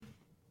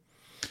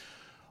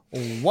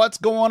What's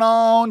going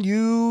on,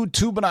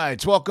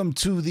 YouTubenites? Welcome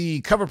to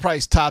the Cover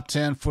Price Top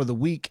 10 for the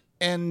week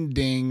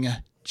ending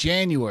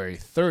January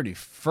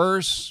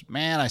 31st.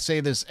 Man, I say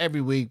this every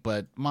week,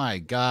 but my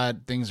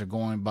God, things are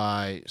going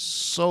by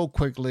so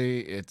quickly.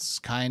 It's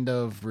kind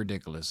of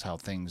ridiculous how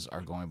things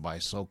are going by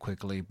so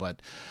quickly,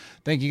 but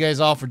thank you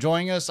guys all for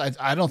joining us.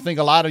 I don't think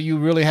a lot of you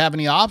really have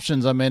any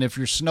options. I mean, if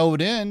you're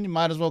snowed in, you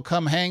might as well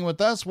come hang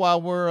with us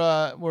while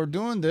we're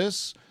doing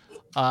this.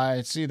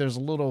 I see there's a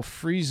little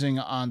freezing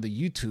on the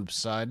YouTube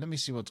side. Let me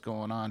see what's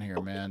going on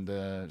here, man.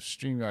 The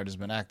StreamYard has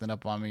been acting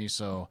up on me.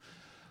 So,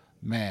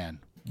 man,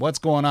 what's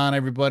going on,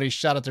 everybody?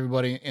 Shout out to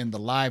everybody in the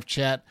live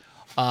chat.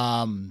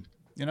 Let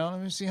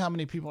me see how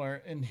many people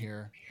are in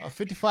here.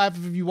 55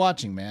 of you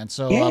watching, man.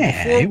 So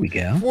here we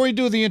go. Before we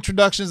do the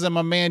introductions and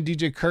my man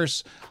DJ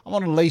Curse, I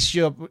want to lace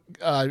you up,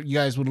 you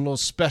guys, with a little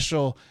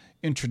special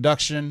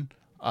introduction.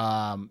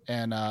 I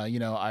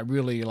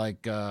really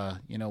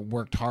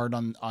worked hard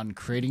on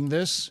creating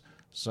this.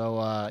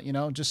 So,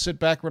 just sit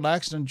back,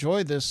 relax, and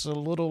enjoy this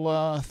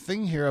little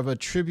thing here of a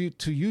tribute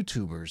to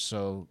YouTubers.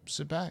 So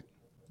sit back.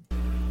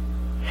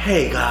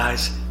 Hey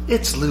guys,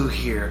 it's Lou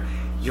here,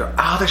 your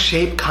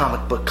out-of-shape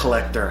comic book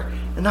collector,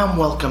 and I'm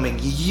welcoming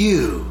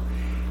you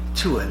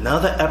to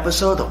another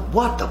episode of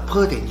What to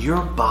Put in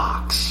Your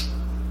Box.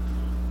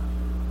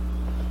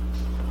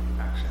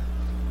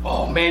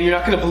 Oh man, you're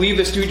not gonna believe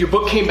this, dude. Your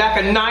book came back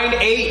a 9.8.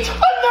 A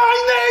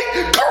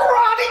 9.8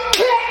 karate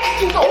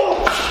kick!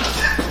 Oh.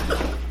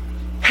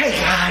 Hey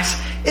guys,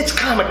 it's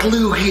Comic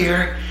Lou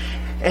here,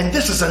 and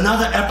this is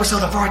another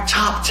episode of our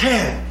Top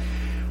 10,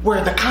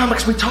 where the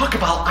comics we talk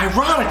about,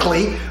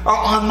 ironically, are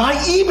on my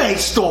eBay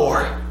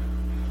store.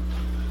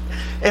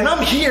 And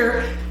I'm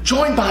here,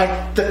 joined by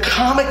the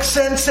comic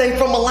sensei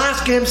from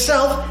Alaska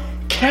himself,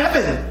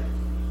 Kevin.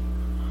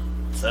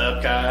 What's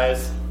up,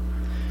 guys?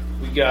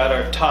 We got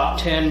our top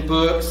 10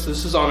 books.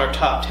 This is on our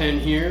top 10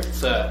 here.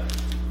 It's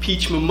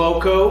Peach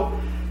Momoko.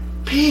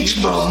 Peach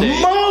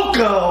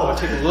Momoko! Want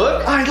to take a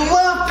look? I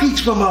love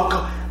Peach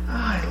Momoko.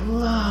 I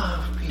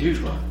love Peach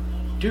Momoko.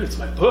 Dude, it's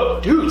my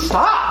book. Dude,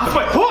 stop! It's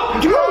my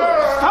book! Dude,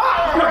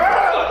 stop!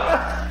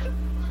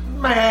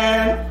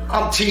 Man,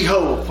 I'm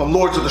T-Ho from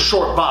Lords of the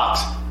Short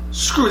Box.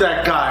 Screw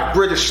that guy,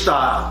 British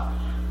style.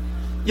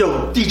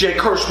 Yo, DJ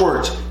Curse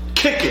Words,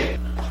 kick it.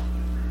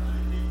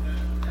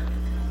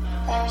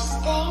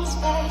 First things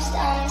first,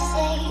 I'ma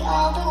say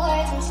all the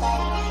words inside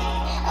of me.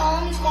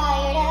 I'm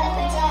fired up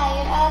and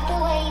tired of the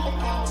way that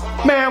things have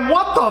been. Man,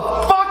 what the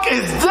fuck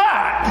is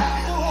that?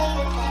 The way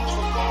that things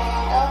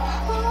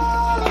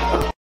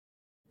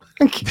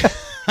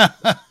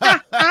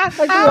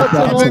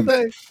have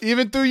been.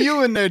 Even threw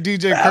you in there,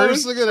 DJ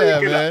Curse. Look at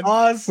that, man.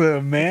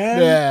 Awesome, man.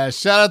 Yeah,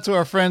 shout out to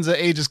our friends at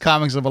Aegis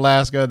Comics of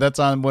Alaska. That's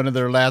on one of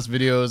their last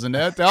videos, and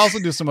they also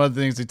do some other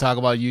things. They talk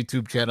about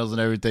YouTube channels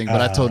and everything.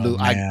 But I told Lou,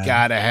 I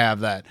gotta have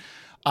that.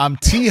 I'm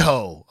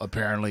T-Ho,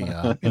 apparently.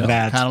 Kind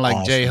of like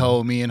awesome.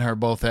 J-Ho. Me and her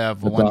both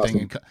have one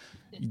awesome. Thing.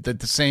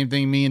 The same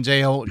thing me and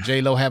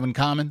J-Lo have in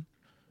common.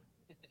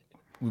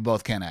 We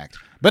both can't act.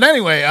 But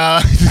anyway,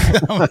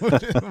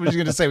 what was you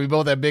going to say? We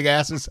both have big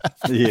asses.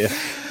 Yeah.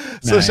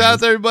 So nice. Shout out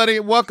to everybody.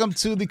 Welcome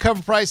to the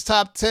Cover Price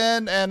Top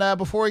 10. And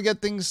before we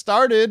get things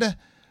started,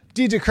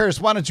 DJ Curse,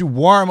 why don't you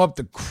warm up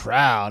the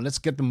crowd? Let's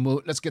get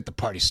the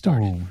party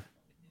started. Ooh.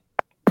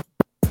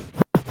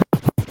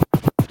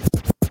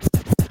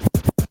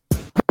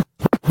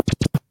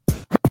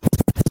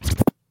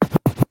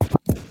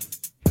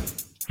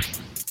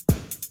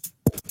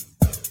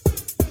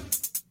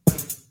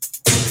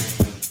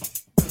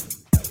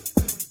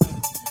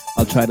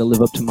 I'll try to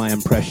live up to my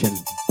impression.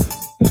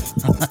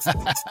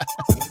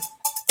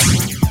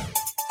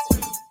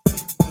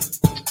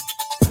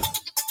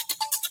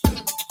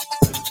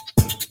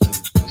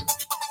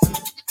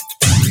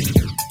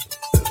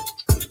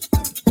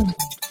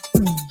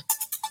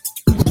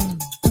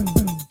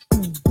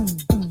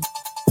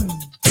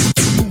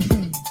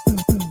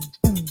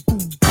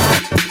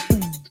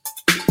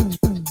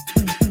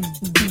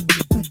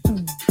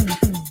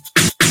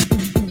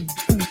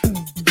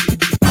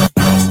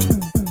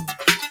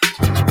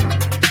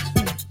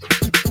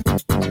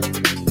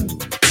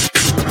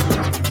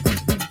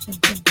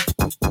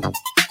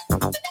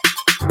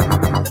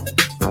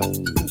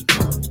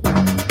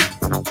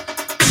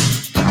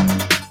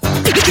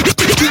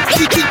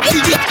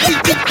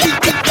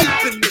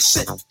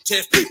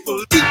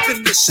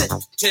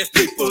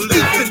 People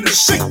live in the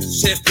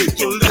streets.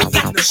 People live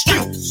in the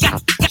streets. You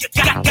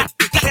got to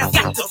be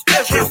careful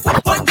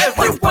of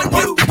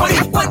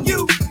everyone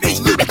you meet.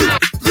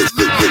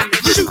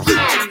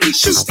 We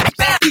shoot, stab,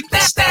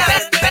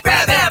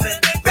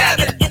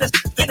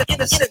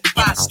 innocent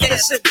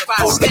bystanders. The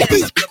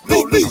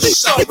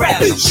police are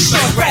rabid.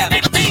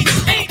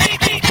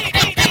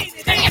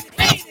 Ain't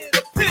it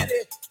a pity?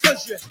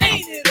 'Cause you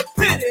ain't it a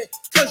pity?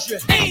 'Cause you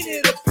ain't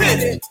it a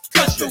pity?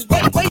 'Cause the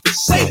way you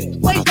say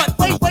it, way you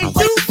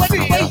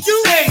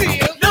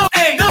feel, no,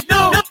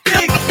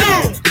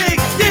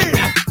 big deal.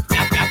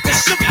 To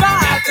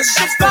survive,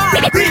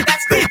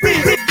 that's big.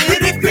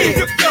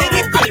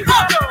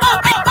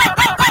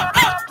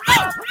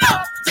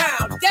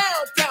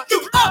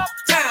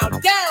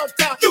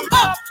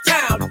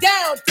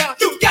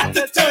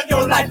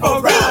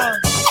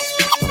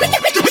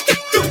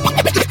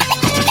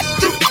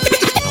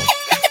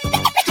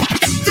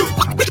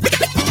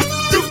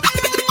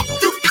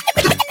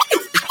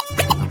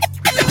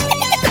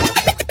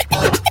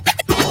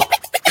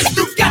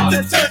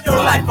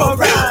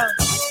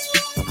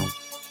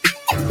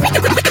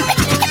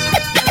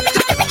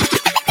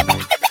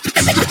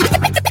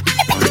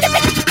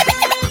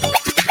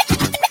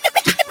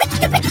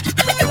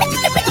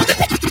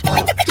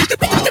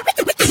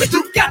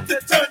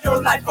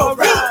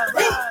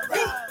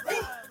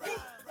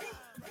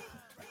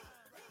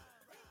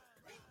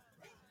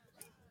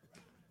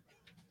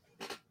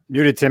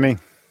 Muted, Timmy.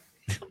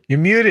 You're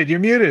muted. You're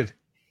muted.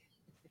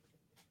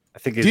 I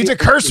think DJ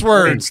Curse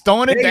Words,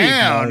 throwing it There you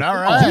down. go. All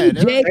right.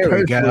 DJ There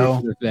we curse go.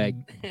 words in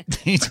effect.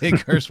 DJ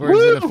Curse Words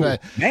in Woo!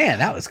 effect. Man,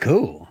 that was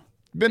cool.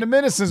 Been a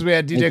minute since we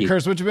had Thank DJ you.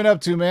 Curse. What you been up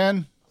to,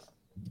 man?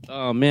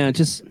 Oh man,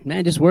 just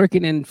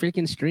working and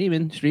freaking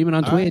streaming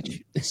on All right.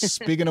 Twitch.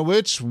 Speaking of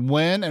which,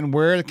 when and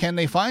where can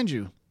they find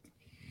you?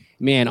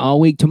 Man, all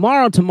week.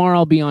 Tomorrow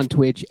I'll be on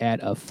Twitch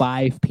at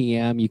 5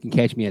 p.m. You can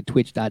catch me at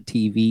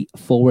twitch.tv/I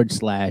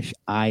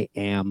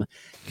am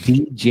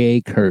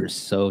DJ Curse.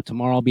 So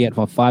tomorrow I'll be at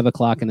 5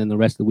 o'clock, and then the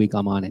rest of the week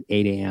I'm on at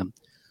 8 a.m.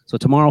 So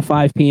tomorrow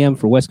 5 p.m.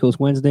 for West Coast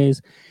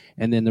Wednesdays,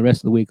 and then the rest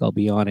of the week I'll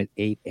be on at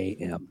 8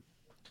 a.m.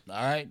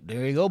 All right,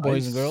 there you go,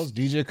 boys and girls.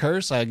 DJ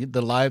Curse. I get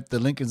the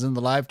link is in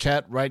the live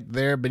chat right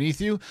there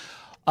beneath you.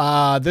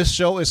 This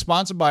show is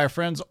sponsored by our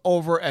friends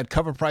over at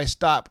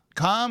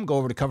coverprice.com. Go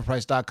over to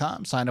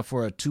coverprice.com, sign up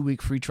for a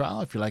 2-week free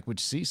trial. If you like what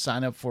you see,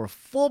 sign up for a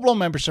full-blown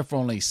membership for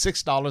only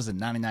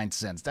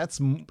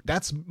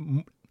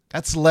 $6.99.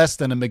 That's less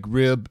than a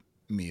McRib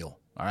meal.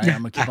 All right,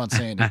 I'm going to keep on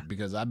saying it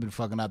because I've been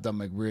fucking out that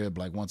McRib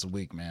like once a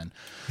week, man.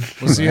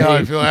 We'll see how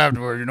I feel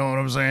afterward. You know what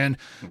I'm saying?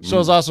 Show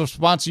is also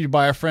sponsored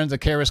by our friends at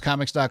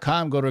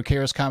KRSComics.com. Go to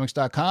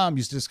KRSComics.com.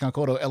 Use discount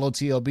code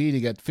LOTLB to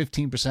get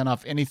 15%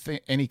 off any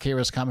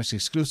KRS Comics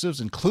exclusives,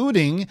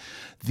 including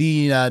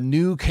the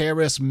new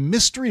KRS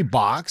mystery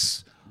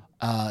box.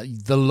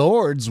 The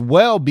Lords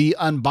will be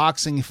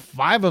unboxing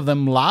 5 of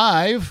them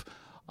live.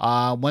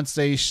 Once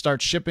they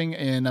start shipping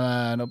in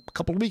a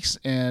couple of weeks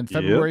in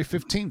February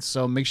 15th.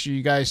 So make sure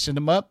you guys send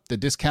them up. The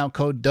discount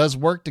code does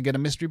work to get a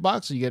mystery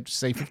box. So you get,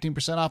 say,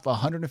 15% off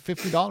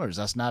 $150.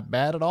 That's not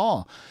bad at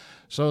all.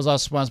 So it's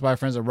also sponsored by our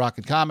friends at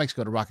Rocket Comics.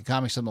 Go to Rocket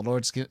Comics and the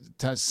Lord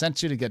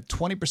sent you to get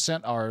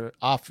 20%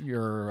 off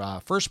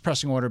your first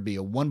pressing order, be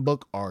a 1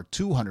 book or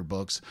 200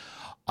 books.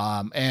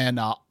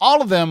 And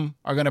all of them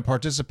are going to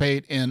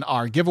participate in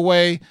our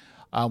giveaway.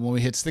 When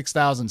we hit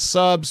 6,000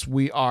 subs,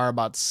 we are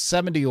about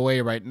 70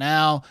 away right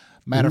now.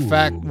 Matter of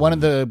fact, one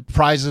of the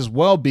prizes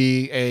will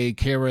be a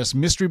KRS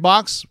mystery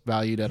box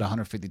valued at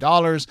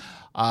 $150.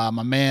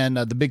 My man,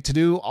 The Big To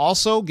Do,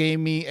 also gave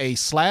me a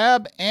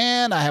slab,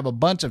 and I have a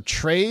bunch of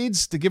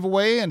trades to give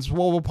away. And so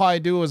what we'll probably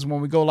do is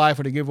when we go live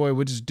for the giveaway,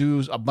 we'll just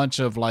do a bunch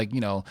of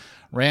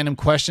random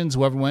questions.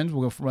 Whoever wins,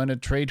 we're going to run a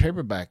trade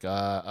paperback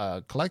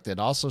collected.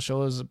 Also,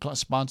 show is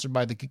sponsored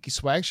by the Geeky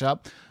Swag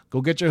Shop.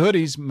 Go get your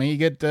hoodies. May you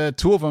get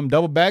 2 of them.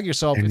 Double bag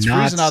yourself. They're it's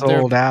not freezing out there.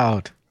 sold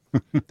out.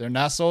 They're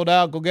not sold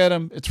out. Go get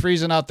them. It's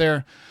freezing out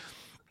there.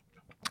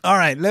 All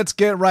right, let's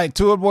get right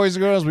to it, boys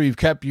and girls. We've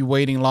kept you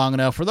waiting long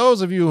enough. For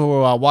those of you who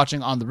are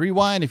watching on the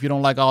rewind, if you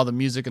don't like all the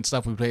music and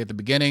stuff we play at the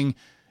beginning,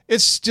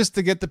 it's just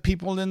to get the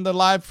people in the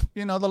live,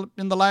 in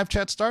the live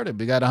chat started.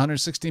 We got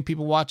 116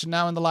 people watching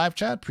now in the live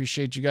chat.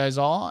 Appreciate you guys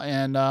all.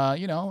 And,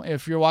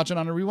 if you're watching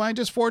on the rewind,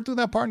 just forward through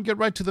that part and get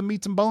right to the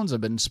meats and bones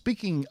of it. And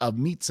speaking of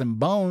meats and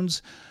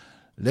bones,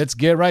 let's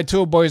get right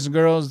to it, boys and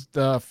girls.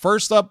 The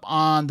first up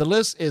on the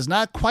list is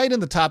not quite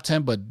in the top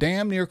 10, but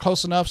damn near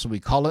close enough, so we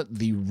call it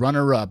the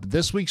runner-up.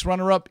 This week's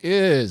runner-up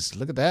is,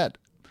 look at that,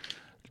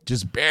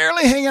 just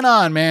barely hanging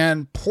on,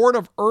 man. Port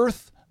of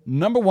Earth,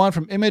 #1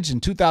 from Image in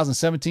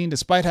 2017,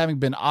 despite having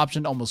been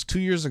optioned almost 2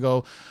 years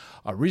ago.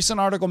 A recent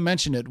article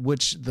mentioned it,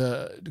 which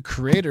the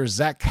creator,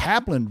 Zach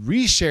Kaplan,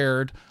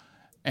 reshared,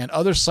 and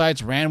other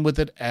sites ran with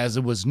it as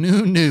it was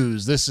new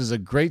news. This is a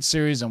great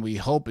series, and we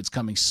hope it's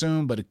coming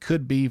soon, but it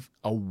could be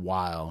a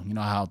while. You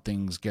know how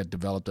things get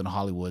developed in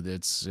Hollywood.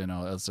 It's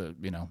it's a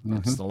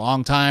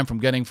long time from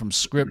getting from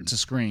script to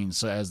screen.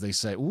 So as they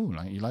say, ooh,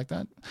 you like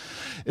that?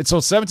 It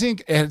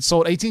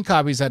sold 18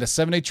 copies, had a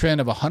 7-day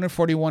trend of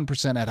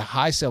 141%, at a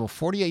high sale of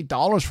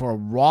 $48 for a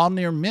raw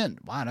near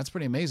mint. Wow, that's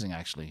pretty amazing,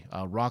 actually.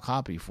 A raw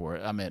copy for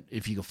it. I mean,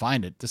 if you can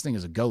find it, this thing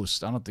is a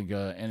ghost. I don't think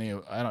I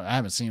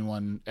haven't seen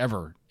one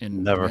ever. To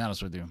be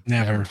honest with you,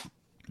 never.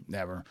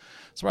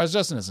 Surprised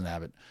Justin doesn't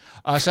have it.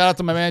 Shout out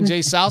to my man Jay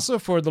Salsa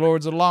for the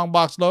Lords of the Long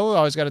Box logo. I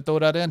always got to throw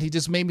that in. He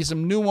just made me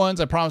some new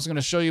ones. I promise I'm going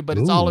to show you, but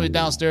it's all the way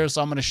downstairs,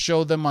 so I'm going to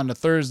show them on the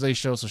Thursday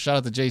show. So shout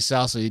out to Jay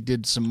Salsa. He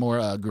did some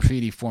more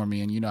graffiti for me,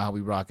 and you know how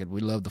we rock it.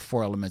 We love the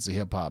 4 elements of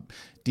hip hop: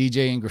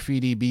 DJing,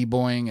 graffiti,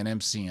 b-boying, and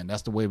MCing.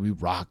 That's the way we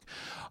rock.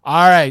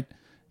 All right.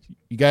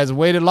 You guys have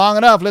waited long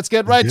enough. Let's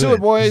get right to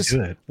it, boys.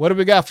 What do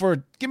we got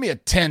for? Give me a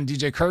 10,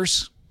 DJ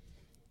Curse.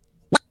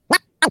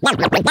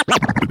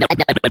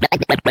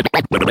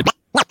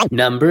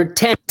 Number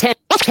 10.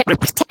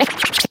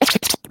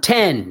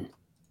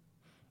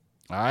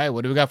 All right,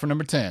 what do we got for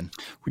number 10?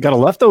 We got a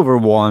leftover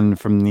one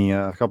from the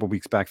a couple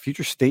weeks back.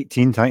 Future State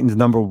Teen Titans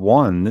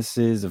 #1. This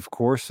is, of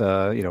course,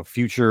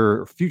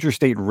 Future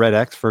State Red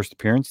X first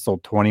appearance.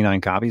 Sold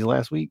 29 copies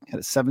last week.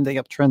 Had a 7-day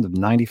uptrend of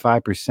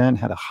 95%.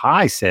 Had a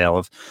high sale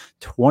of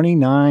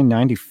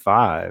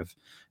 $29.95.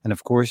 And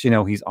of course,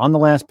 he's on the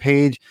last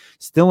page,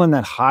 still in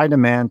that high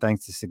demand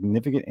thanks to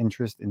significant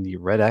interest in the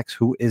Red X.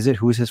 Who is it?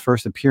 Who is his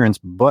first appearance?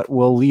 But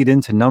will lead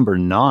into number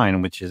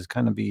 9, which is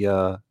kind of be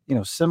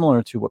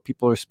similar to what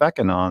people are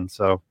specking on.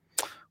 So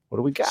what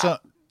do we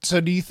got?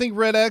 So do you think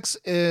Red X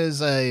is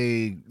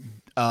a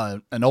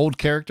an old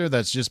character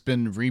that's just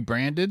been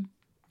rebranded?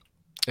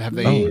 Have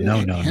they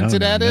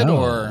hinted at it,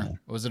 or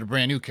was it a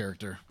brand new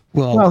character?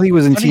 Well, he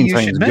was in Teen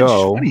Titans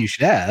Go. Funny you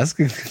should ask.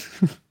 He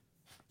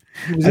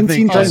was in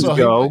Teen Titans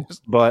Go,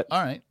 but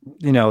all right,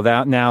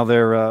 that now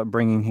they're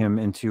bringing him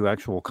into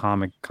actual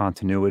comic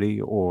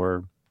continuity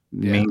or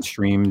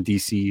mainstream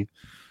DC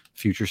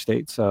future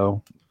state.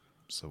 So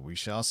we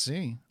shall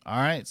see. All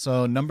right,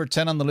 so number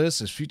 10 on the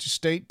list is Future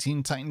State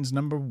Teen Titans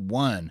number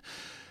 1.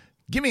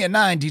 Give me a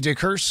 9, DJ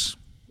Curse.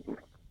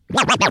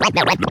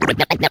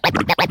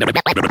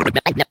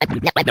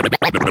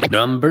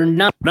 Number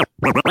 9.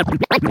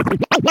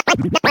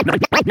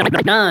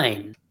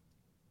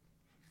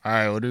 All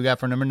right, what do we got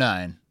for number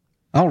 9?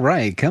 All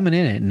right, coming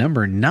in at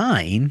number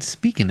 9,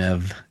 speaking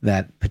of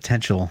that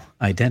potential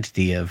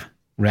identity of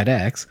Red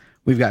X,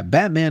 we've got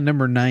Batman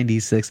number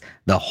 96,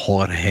 the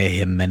Jorge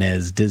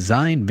Jimenez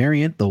design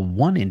variant, the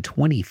 1 in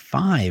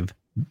 25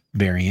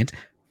 variant.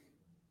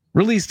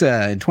 Released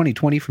in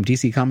 2020 from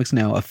DC Comics.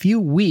 Now, a few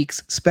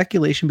weeks,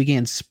 speculation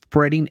began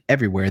spreading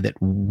everywhere that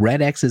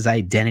Red X's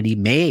identity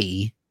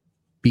may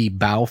be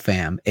Bao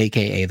Pham,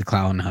 aka the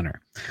Clown Hunter,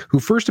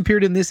 who first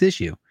appeared in this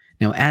issue.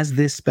 Now, as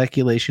this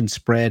speculation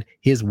spread,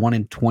 his 1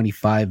 in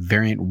 25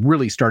 variant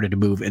really started to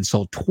move and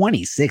sold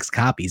 26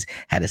 copies,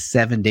 had a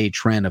 7-day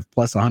trend of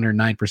plus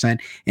 109%,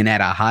 and had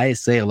a high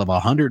sale of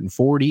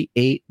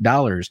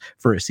 $148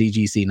 for a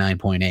CGC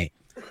 9.8.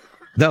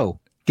 Though,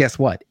 guess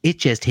what? It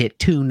just hit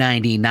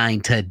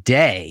 $299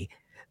 today.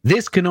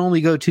 This can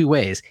only go two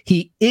ways.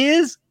 He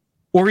is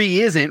or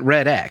he isn't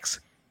Red X.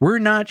 We're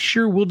not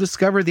sure we'll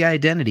discover the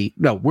identity.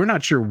 No, we're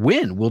not sure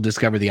when we'll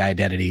discover the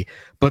identity,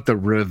 but the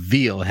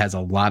reveal has a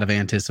lot of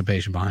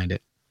anticipation behind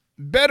it.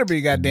 Better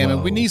be,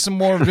 goddammit. We need some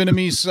more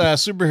Vietnamese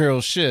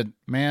superhero shit,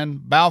 man.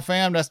 Bao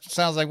Pham, that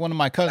sounds like one of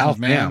my cousins, Bao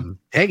man. Pham.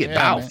 Take it,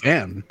 Bao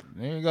Pham.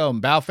 There you go.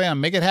 Bao Pham.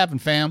 Make it happen,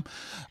 fam.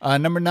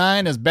 Number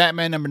 9 is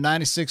Batman number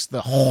 96,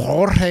 the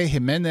Jorge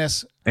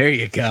Jimenez. There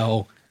you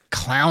go.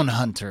 Clown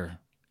Hunter.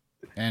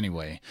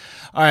 Anyway.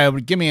 All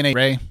right, give me an 8,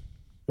 Ray.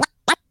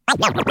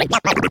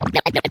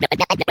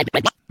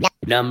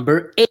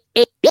 Number 8.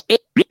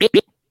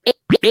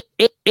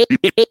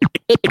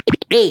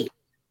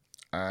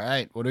 All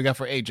right. What do we got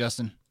for 8,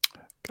 Justin?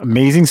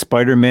 Amazing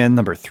Spider-Man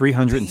number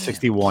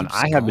 361.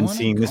 I have been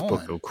seeing this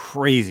book go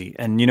crazy.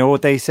 And you know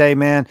what they say,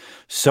 man?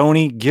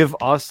 Sony, give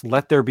us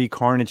Let There Be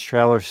Carnage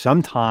trailer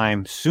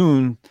sometime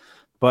soon.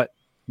 But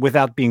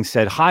without being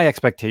said, high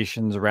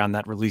expectations around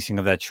that releasing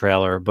of that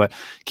trailer, but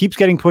keeps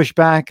getting pushed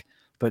back.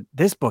 But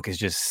this book is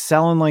just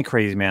selling like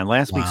crazy, man.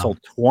 Last week sold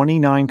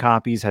 29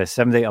 copies, had a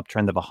 7-day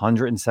uptrend of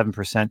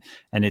 107%,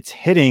 and it's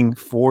hitting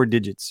 4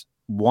 digits.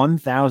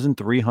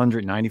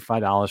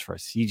 $1,395 for a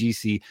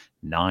CGC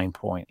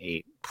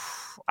 9.8.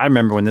 I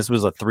remember when this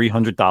was a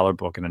 $300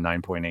 book and a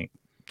 9.8.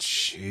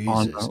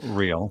 Jesus.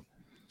 Unreal.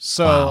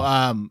 So,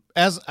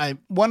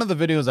 one of the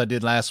videos I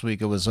did last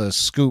week, it was a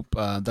scoop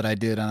that I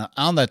did.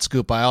 On that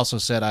scoop, I also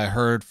said I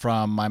heard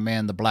from my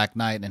man, the Black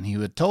Knight, and he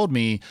had told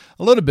me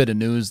a little bit of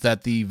news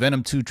that the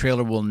Venom 2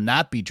 trailer will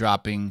not be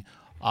dropping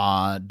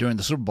during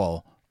the Super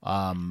Bowl.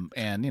 And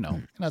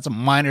that's a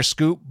minor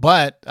scoop,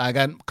 but I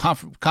got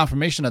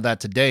confirmation of that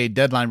today.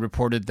 Deadline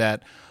reported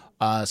that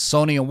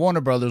Sony and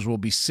Warner Brothers will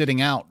be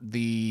sitting out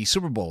the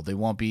Super Bowl. They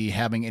won't be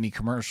having any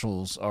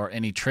commercials or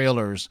any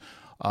trailers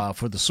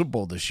for the Super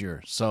Bowl this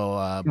year.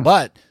 So,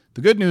 but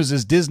the good news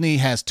is Disney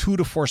has 2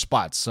 to 4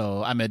 spots.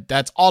 So, I mean,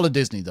 that's all of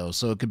Disney though.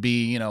 So it could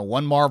be,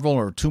 1 Marvel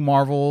or 2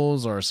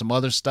 Marvels or some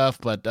other stuff.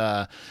 But,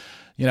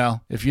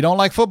 if you don't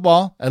like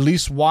football, at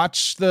least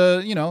watch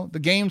the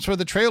games for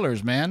the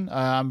trailers, man.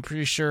 I'm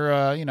pretty sure,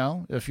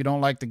 if you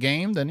don't like the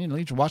game, then,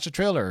 you should watch the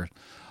trailer.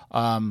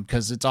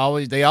 Cause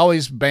they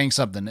always bang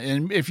something.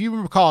 And if you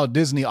recall,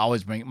 Disney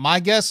always bring, my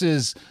guess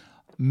is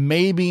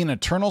maybe an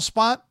Eternal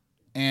spot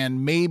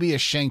and maybe a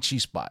Shang-Chi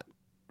spot.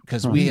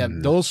 Cause we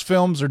have, those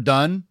films are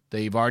done.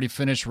 They've already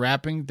finished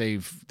wrapping.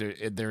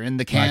 They're in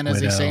the can,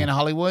 as they say in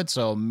Hollywood.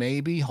 So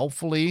maybe,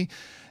 hopefully,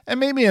 and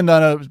maybe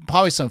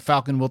probably some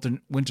Falcon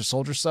Winter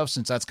Soldier stuff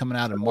since that's coming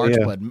out in March.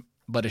 Yeah.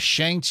 But a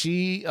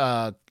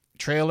Shang-Chi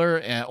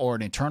trailer or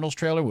an Eternals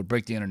trailer would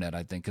break the internet,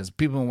 I think, because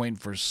people have been waiting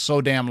for so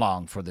damn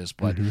long for this.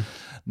 But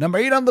number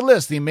 8 on the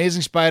list, The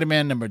Amazing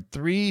Spider-Man number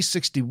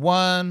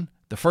 361,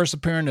 the first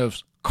appearance of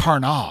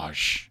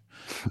Carnage.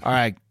 All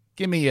right,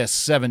 give me a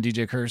 7,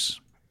 DJ Curse.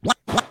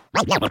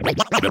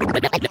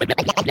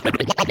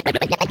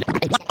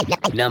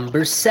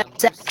 Number 7.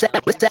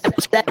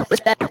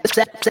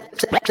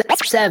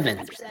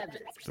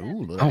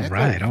 Ooh, all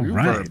right.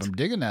 I'm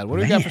digging that. What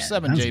do we got for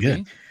 7, JB?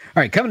 Good.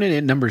 All right, coming in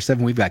at number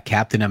 7, we've got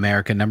Captain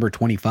America number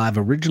 25,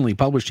 originally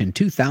published in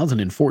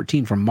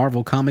 2014 from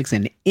Marvel Comics,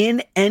 and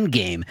in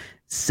Endgame,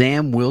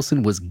 Sam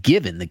Wilson was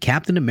given the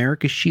Captain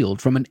America shield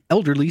from an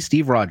elderly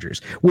Steve Rogers,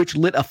 which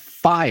lit a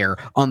fire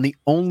on the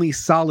only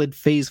solid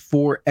Phase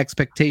 4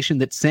 expectation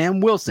that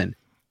Sam Wilson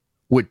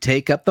would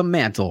take up the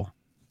mantle.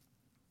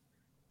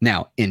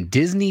 Now, in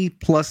Disney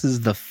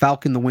Plus's The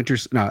Falcon,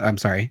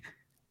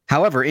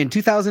 However, in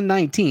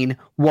 2019,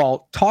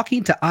 while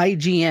talking to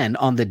IGN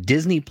on the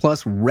Disney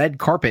Plus red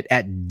carpet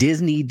at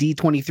Disney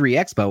D23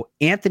 Expo,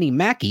 Anthony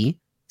Mackie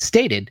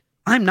stated,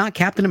 "I'm not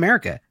Captain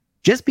America.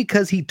 Just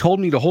because he told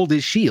me to hold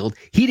his shield,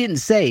 he didn't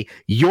say,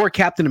 'You're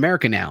Captain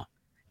America now.'"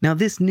 Now,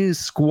 this news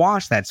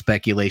squashed that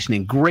speculation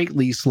and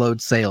greatly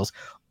slowed sales,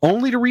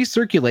 only to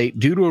recirculate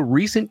due to a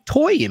recent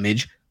toy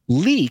image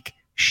leak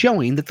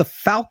showing that the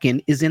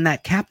Falcon is in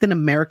that Captain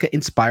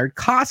America-inspired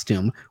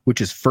costume,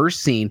 which is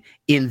first seen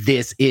in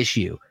this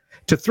issue.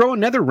 To throw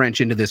another wrench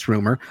into this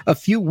rumor, a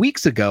few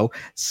weeks ago,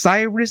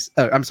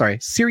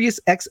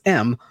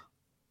 SiriusXM.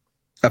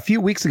 A few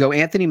weeks ago,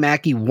 Anthony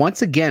Mackie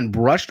once again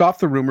brushed off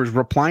the rumors,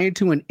 replying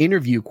to an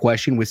interview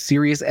question with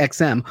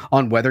SiriusXM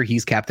on whether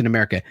he's Captain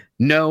America.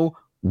 "No,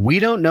 we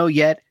don't know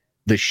yet.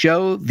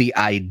 The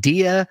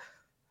idea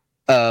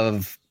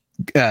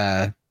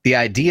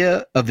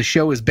of the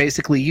show is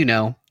basically,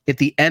 at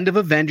the end of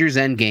Avengers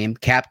Endgame,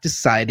 Cap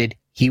decided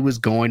he was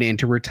going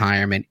into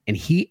retirement, and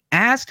he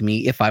asked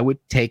me if I would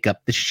take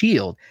up the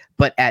shield.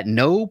 But at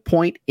no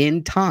point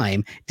in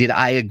time did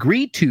I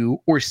agree to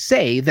or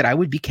say that I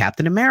would be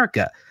Captain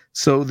America.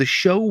 So the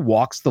show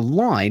walks the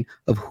line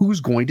of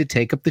who's going to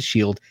take up the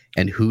shield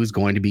and who's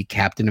going to be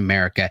Captain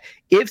America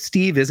if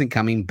Steve isn't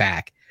coming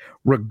back.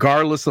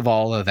 Regardless of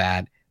all of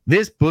that,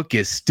 this book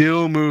is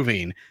still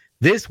moving.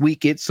 This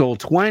week, it sold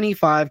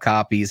 25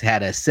 copies,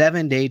 had a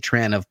 7-day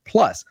trend of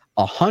plus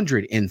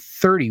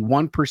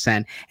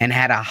 131%, and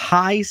had a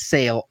high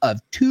sale of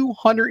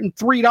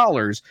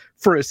 $203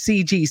 for a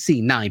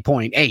CGC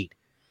 9.8.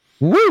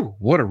 Woo!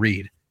 What a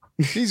read.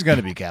 He's going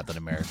to be Captain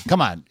America.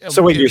 Come on.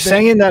 So wait, you're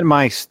saying that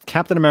my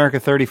Captain America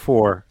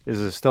 34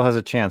 still has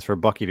a chance for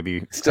Bucky to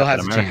be still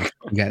Captain has America.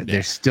 a chance. Yeah,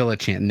 there's still a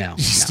chance. No.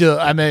 Still,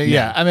 I mean,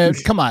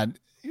 come on.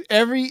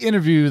 Every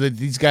interview that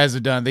these guys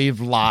have done, they've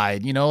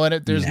lied. You know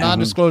what? There's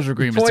non-disclosure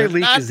agreements. Toy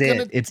leak is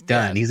it. It's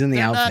done. He's in the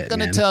outfit. They're not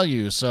going to tell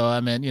you. So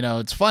I mean,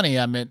 it's funny.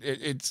 I mean,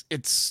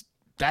 it's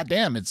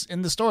goddamn. It's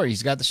in the story.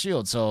 He's got the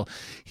shield. So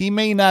he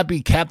may not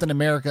be Captain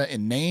America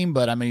in name,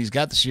 but I mean, he's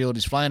got the shield.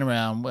 He's flying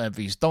around. If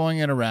he's throwing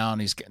it around,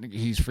 he's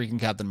freaking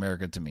Captain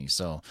America to me.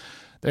 So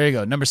there you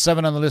go. Number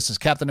 7 on the list is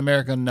Captain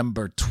America.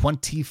 Number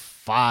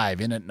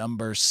 25 in at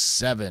number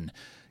 7.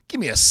 Give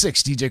me a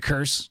 6, DJ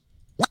Curse.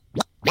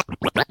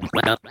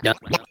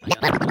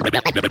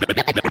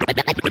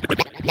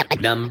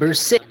 Number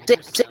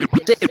 6.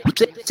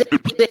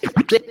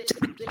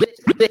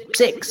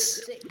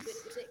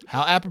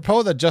 How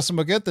apropos that Justin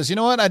will get this. You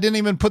know what? I didn't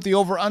even put the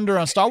over-under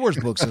on Star Wars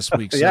books this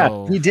week. So.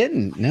 Yeah, he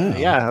didn't. No.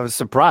 Yeah, I was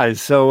surprised.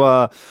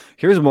 So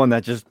here's one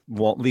that just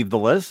won't leave the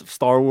list.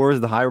 Star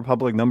Wars, The High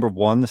Republic, number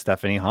 1, the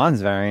Stephanie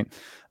Hans variant.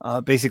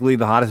 Basically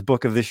the hottest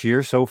book of this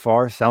year so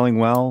far, selling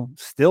well,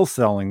 still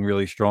selling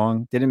really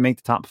strong. Didn't make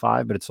the top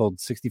 5, but it sold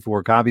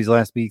 64 copies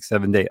last week,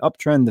 7-day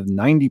uptrend of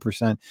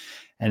 90%,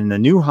 and the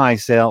new high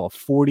sale of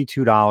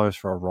 $42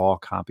 for a raw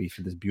copy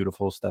for this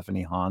beautiful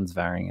Stephanie Hans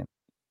variant.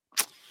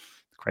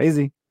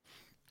 Crazy.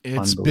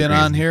 It's been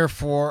on here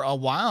for a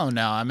while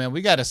now. I mean,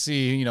 we got to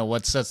see,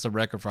 what sets the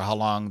record for how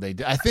long they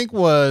did. I think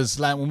was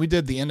like when we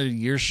did the end of the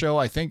year show,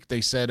 I think they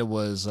said it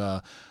was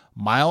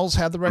Miles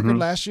had the record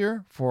last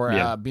year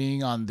for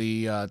being on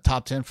the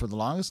top 10 for the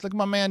longest. Look at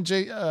my man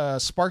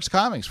Sparks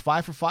Comics,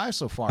 5 for 5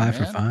 so far. 5 man.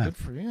 for 5. Good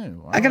for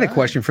you. I got a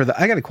question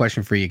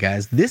for you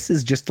guys. This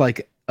is just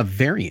like a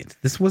variant.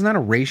 This was not a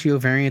ratio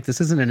variant. This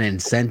isn't an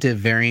incentive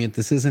variant.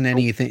 This isn't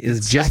anything.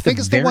 It's just I think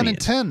it's variant. the 1 in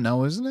 10.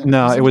 No, isn't it?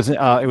 No, it was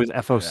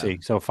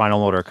FOC. So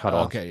final order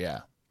cutoff. Okay, yeah.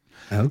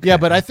 Okay. Yeah,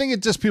 but I think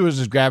it just people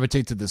just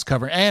gravitate to this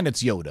cover, and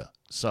it's Yoda.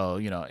 So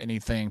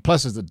anything.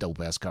 Plus, it's a dope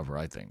ass cover,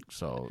 I think.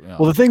 So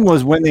well, the thing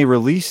was when they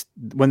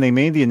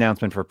made the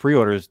announcement for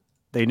pre-orders,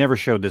 they never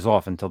showed this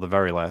off until the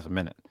very last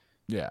minute.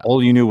 Yeah,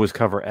 all you knew was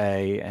cover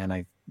A,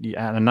 and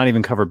not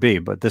even cover B,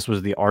 but this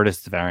was the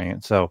artist's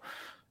variant. So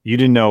you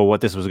didn't know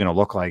what this was going to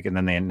look like, and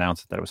then they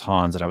announced that it was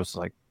Hans, and I was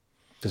like,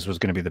 this was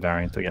going to be the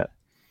variant to get.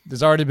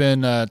 There's already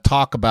been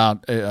talk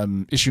about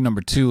issue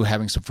number 2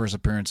 having some first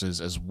appearances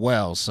as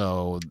well.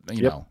 So,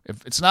 you know,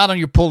 if it's not on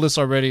your pull list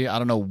already, I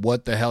don't know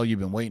what the hell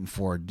you've been waiting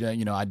for.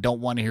 I don't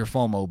want to hear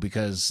FOMO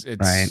because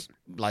it's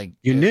like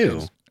you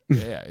knew.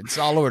 It's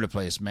all over the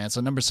place, man.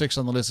 So number 6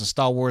 on the list is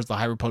Star Wars, The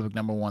High Republic,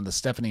 number 1, the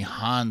Stephanie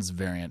Hans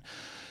variant.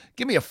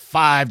 Give me a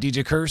 5,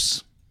 DJ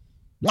Curse.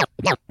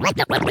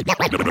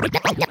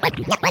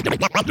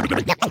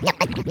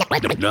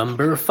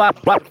 Number 5.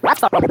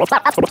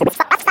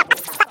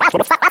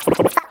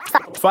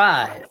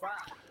 5.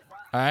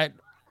 All right.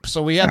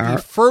 So we have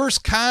the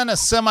first kind of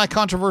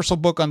semi-controversial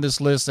book on this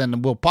list,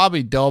 and we'll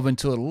probably delve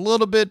into it a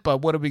little bit,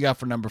 but what do we got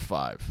for number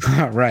 5?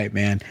 All right,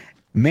 man.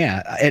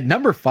 At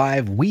number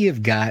 5, we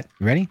have got,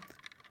 ready?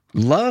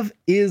 Love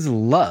is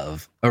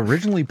Love,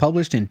 originally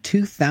published in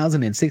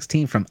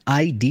 2016 from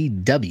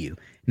IDW.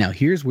 Now,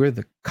 here's where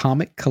the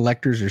comic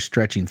collectors are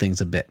stretching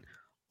things a bit.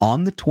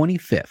 On the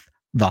 25th,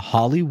 The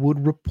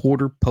Hollywood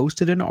Reporter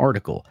posted an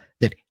article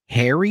that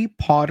Harry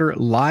Potter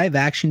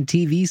live-action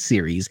TV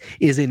series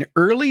is in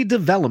early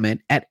development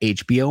at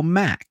HBO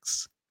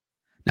Max.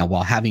 Now,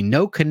 while having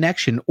no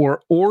connection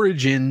or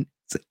origin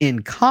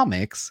in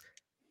comics,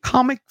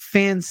 comic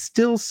fans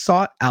still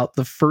sought out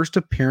the first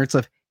appearance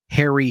of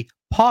Harry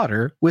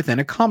Potter within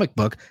a comic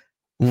book,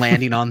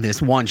 landing on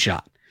this one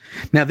shot.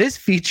 Now, this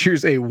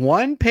features a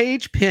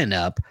one-page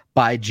pinup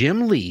by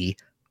Jim Lee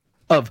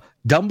of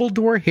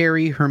Dumbledore,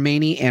 Harry,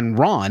 Hermione, and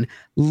Ron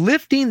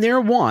lifting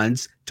their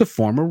wands to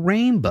form a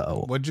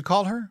rainbow. What'd you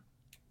call her?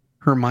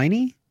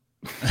 Hermione?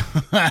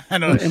 I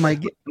don't. Am I?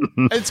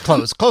 It's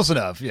close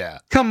enough. Yeah.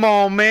 Come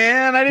on,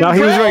 man! I didn't. No,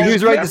 he was right. He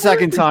was right that the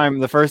second word. time.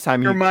 The first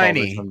time he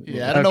Hermione. called it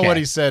Yeah, I don't know Okay. what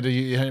he said.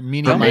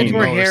 Hermione,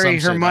 Dumbledore, Harry,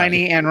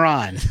 Hermione, and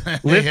Ron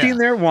lifting Yeah.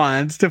 their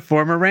wands to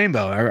form a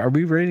rainbow. Are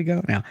we ready to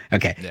go now?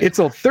 Okay. Yeah. It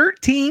sold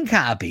 13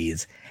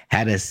 copies,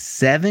 had a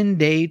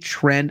 7-day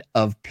trend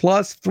of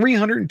plus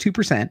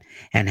 302%,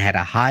 and had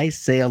a high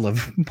sale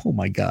of, oh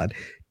my God,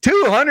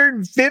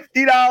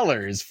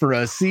 $250 for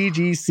a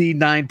CGC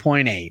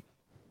 9.8.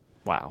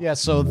 Wow. Yeah,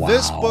 so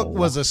this book Wow.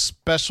 was a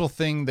special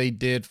thing they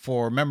did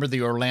for, remember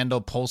the Orlando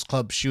Post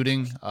Club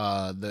shooting,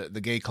 the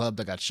gay club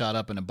that got shot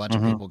up and a bunch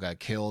of people got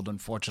killed,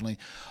 unfortunately.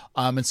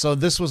 And so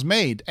this was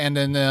made. And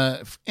then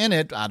in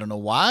it, I don't know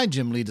why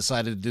Jim Lee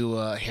decided to do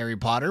a Harry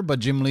Potter, but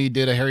Jim Lee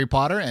did a Harry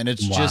Potter, and it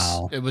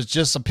was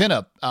just a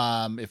pinup.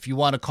 If you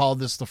want to call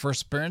this the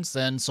first appearance,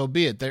 then so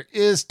be it. There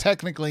is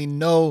technically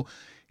no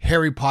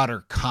Harry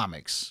Potter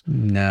comics.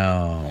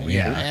 No.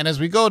 Yeah. And as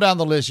we go down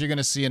the list, you're going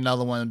to see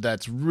another one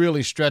that's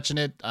really stretching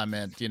it. I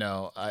mean,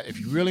 if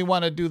you really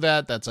want to do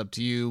that, that's up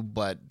to you,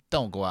 but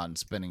don't go out and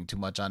spending too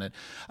much on it.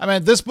 I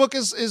mean, this book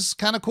is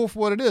kind of cool for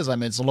what it is. I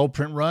mean, it's a low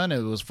print run.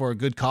 It was for a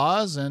good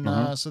cause.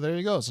 And so there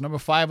you go. So number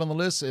 5 on the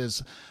list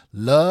is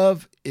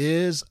Love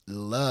is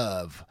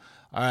Love.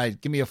 All right.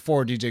 Give me a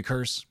 4, DJ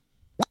Curse.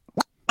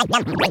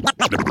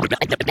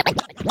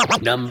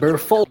 Number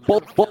 4.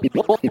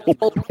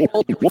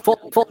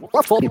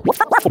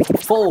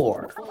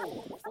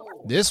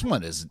 This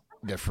one is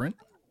different.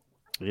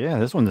 Yeah,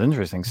 this one's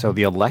interesting. So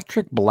the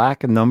Electric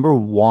Black number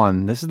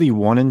 1, this is the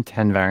 1 in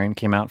 10 variant,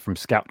 came out from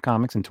Scout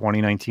Comics in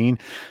 2019.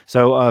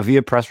 So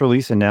via press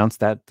release announced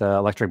that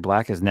Electric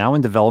Black is now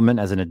in development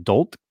as an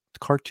adult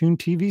cartoon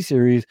TV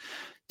series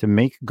to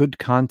make good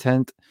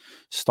content.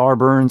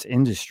 Starburns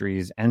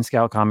Industries and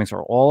Scout Comics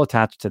are all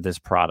attached to this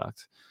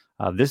product.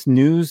 This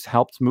news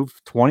helped move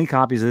 20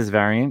 copies of this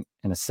variant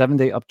and a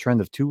 7-day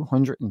uptrend of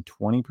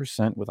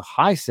 220% with a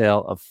high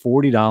sale of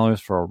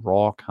 $40 for a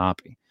raw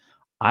copy.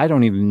 I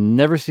don't even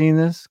never seen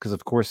this because,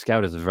 of course,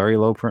 Scout is a very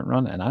low print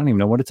run, and I don't even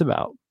know what it's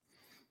about.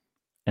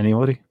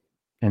 Anybody?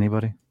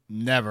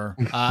 Never.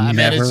 I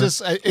mean,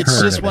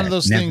 it's just one of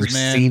those things,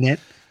 man. Seen it.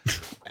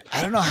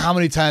 I don't know how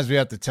many times we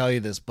have to tell you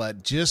this,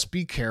 but just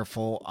be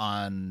careful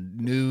on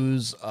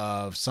news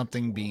of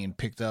something being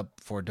picked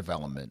up for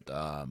development.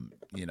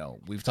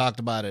 We've talked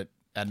about it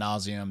ad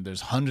nauseum.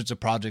 There's hundreds of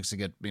projects that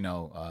get,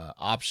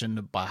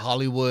 optioned by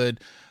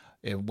Hollywood.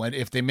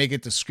 If they make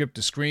it to script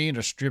to screen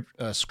or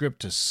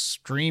script to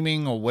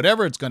streaming or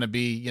whatever it's going to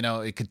be,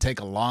 it could take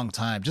a long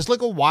time. Just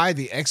look at why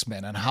the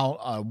X-Men and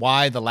how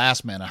why the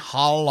Last Man and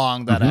how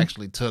long that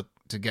actually took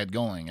to get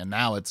going. And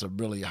now it's a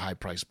really high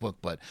priced book,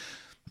 but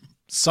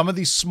some of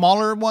these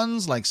smaller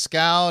ones like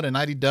Scout and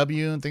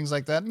IDW and things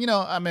like that,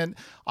 I mean,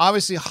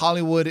 obviously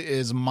Hollywood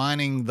is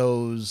mining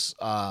those,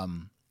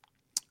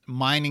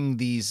 mining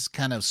these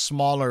kind of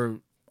smaller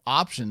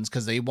options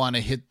because they want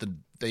to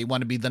they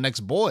want to be the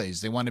next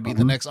Boys. They want to be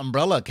the next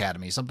Umbrella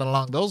Academy, something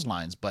along those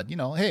lines. But,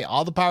 hey,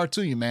 all the power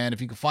to you, man, if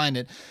you can find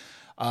it.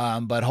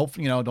 But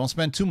hopefully, don't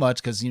spend too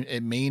much because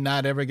it may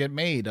not ever get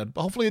made.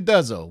 Hopefully it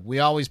does, though. We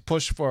always pull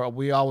for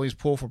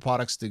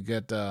products to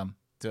get, to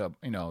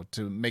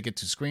make it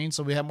to screen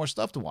so we have more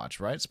stuff to watch,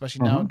 right?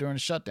 Especially now during the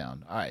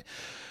shutdown. All right.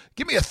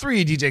 Give me a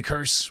 3, DJ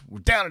Curse. We're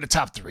down to the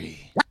top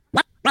 3.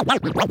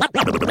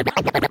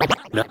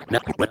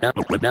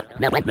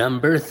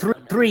 Number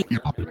 3.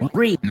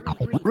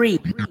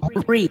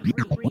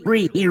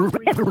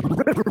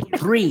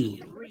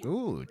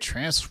 Ooh,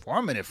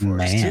 transformative for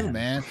us too,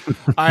 man.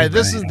 All right,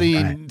 this is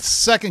the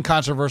second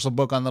controversial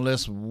book on the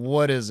list.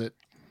 What is it?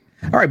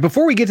 All right,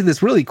 before we get to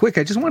this really quick,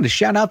 I just wanted to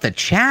shout out the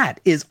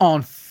chat is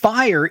on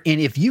fire. And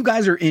if you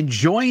guys are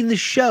enjoying the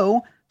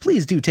show,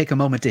 please do take a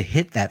moment to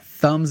hit that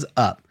thumbs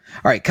up.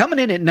 All right, coming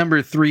in at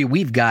number 3,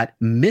 we've got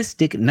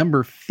Mystic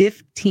number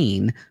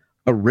 15,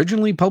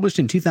 originally published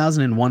in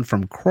 2001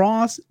 from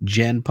Cross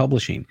Gen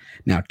Publishing.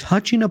 Now,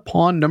 touching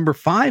upon number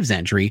 5's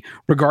entry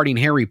regarding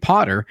Harry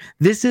Potter,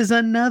 this is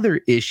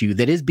another issue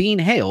that is being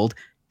hailed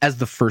as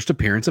the first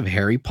appearance of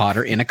Harry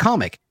Potter in a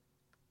comic.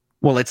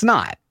 Well, it's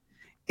not.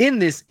 In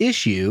this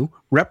issue,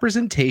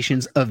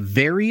 representations of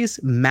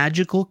various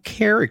magical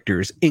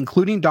characters,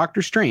 including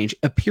Doctor Strange,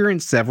 appear in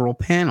several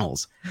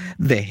panels.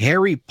 The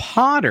Harry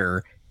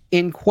Potter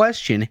in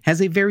question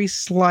has a very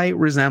slight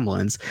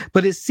resemblance,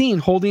 but is seen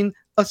holding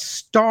a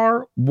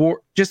Star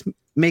Wars. Just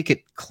make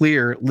it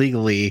clear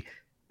legally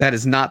that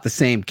is not the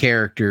same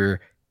character,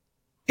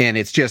 and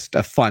it's just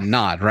a fun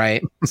nod,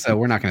 right? So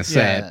we're not going to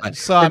say it. But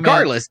so,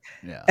 regardless,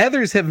 yeah.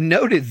 Others have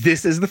noted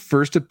this as the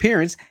first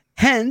appearance,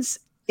 hence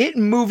it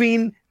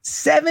moving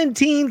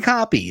 17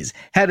 copies,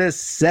 had a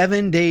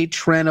 7-day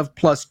trend of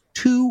plus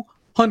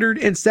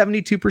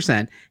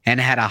 172%, and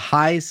had a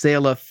high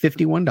sale of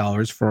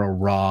 $51 for a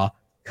raw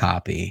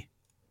copy.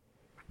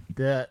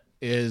 That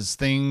is,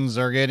 things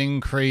are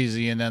getting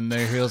crazy, and then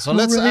they're here. So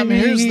let's. I mean,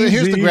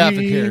 here's the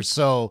graphic here.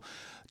 So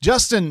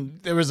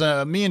Justin,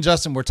 me and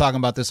Justin were talking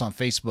about this on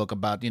Facebook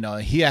about,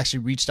 he actually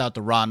reached out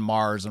to Ron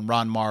Mars, and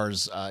Ron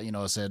Mars,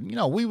 said,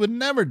 we would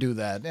never do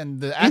that.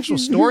 And the actual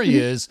story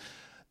is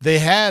they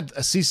had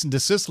a cease and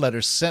desist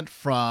letter sent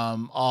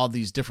from all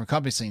these different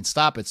companies saying,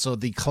 stop it. So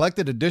the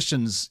collected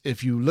editions,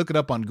 if you look it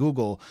up on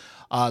Google,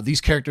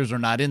 these characters are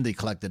not in the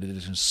collected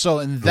editions. So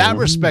in that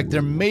respect,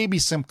 there may be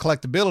some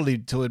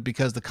collectability to it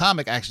because the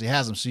comic actually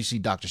has them. So you see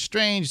Doctor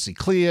Strange, you see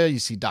Clea, you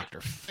see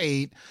Dr.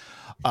 Fate.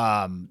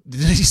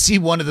 You see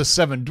one of the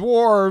seven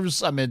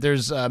dwarves. I mean,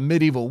 there's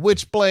medieval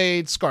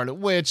Witchblade, Scarlet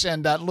Witch,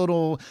 and that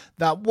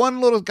one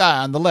little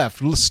guy on the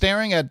left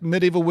staring at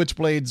medieval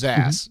Witchblade's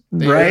ass.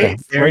 Right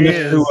there Right he next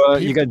is. to,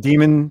 you got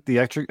Demon, the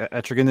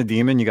Etrigan the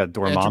Demon. You got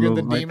Dormammu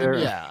the right demon, there.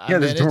 yeah. Yeah,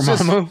 there's it's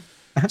Dormammu.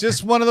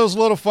 just one of those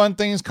little fun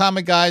things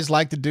comic guys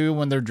like to do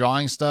when they're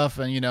drawing stuff,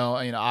 and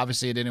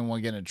obviously they didn't want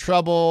to get in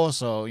trouble,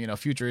 so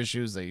future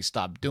issues they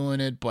stopped doing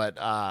it. But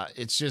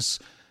it's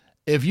just,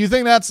 if you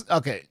think that's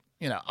okay.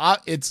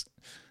 It's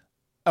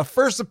a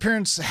first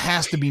appearance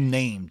has to be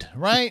named,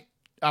 right?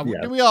 Are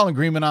we all in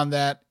agreement on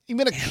that?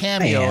 Even a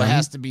cameo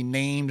has to be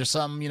named or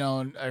something,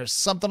 or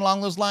something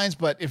along those lines.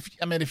 But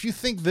if you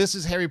think this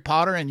is Harry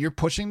Potter and you're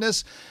pushing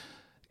this,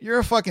 you're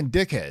a fucking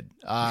dickhead.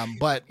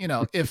 But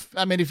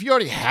if you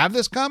already have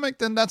this comic,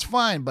 then that's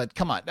fine. But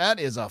come on,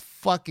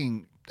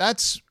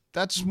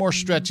 that's more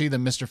stretchy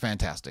than Mr.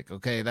 Fantastic.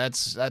 Okay,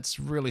 that's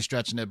really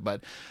stretching it.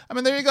 But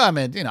there you go.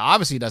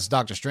 Obviously that's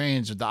Doctor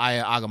Strange with the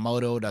Aya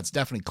Agamotto. That's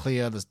definitely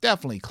Clea. That's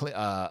definitely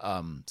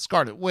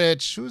Scarlet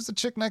Witch. Who's the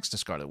chick next to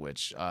Scarlet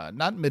Witch?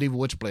 Not medieval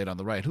Witchblade on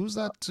the right. Who's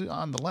that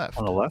on the left?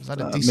 On the left, is that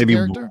a DC maybe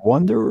character?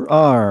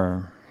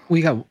 Wanderer.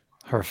 We got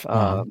Her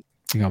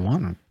you got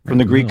one from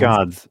the Greek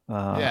gods.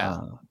 Yeah.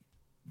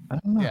 I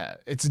don't know. Yeah,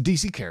 it's a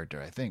DC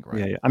character, I think,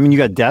 right? Yeah. You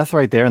got Death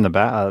right there in the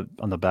back.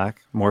 On the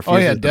back, Morpheus. Oh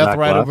yeah, is the Death back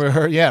right left. over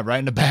her. Yeah, right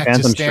in the back.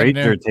 Phantom just standing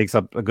Stranger there. takes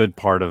up a good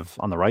part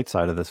on the right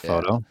side of this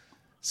photo.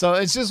 So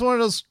it's just one of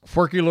those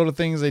quirky little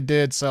things they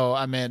did. So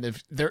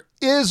if there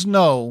is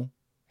no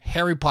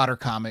Harry Potter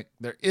comic,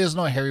 there is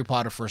no Harry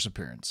Potter first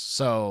appearance.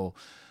 So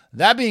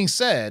that being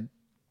said,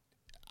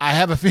 I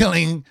have a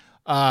feeling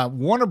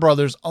Warner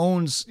Brothers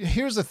owns.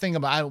 Here's the thing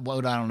about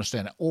what I don't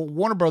understand.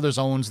 Warner Brothers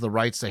owns the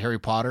rights to Harry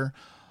Potter.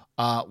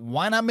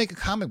 Why not make a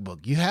comic book?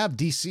 You have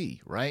DC,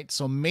 right?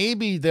 So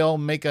maybe they'll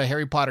make a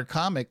Harry Potter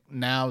comic.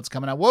 Now it's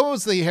coming out. What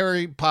was the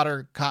Harry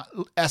Potter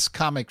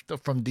comic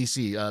from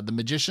DC? The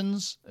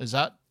Magicians? Is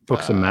that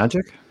Books of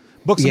Magic?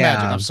 Books of Yeah,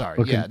 Magic? I'm sorry.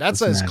 Books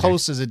That's of as Magic.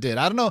 close as it did.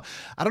 I don't know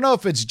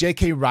if it's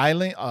J.K.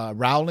 Rowling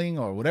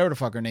or whatever the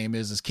fuck her name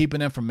is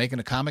keeping them from making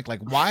a comic. Like,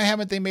 why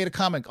haven't they made a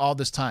comic all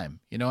this time?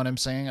 You know what I'm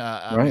saying?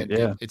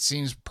 It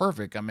seems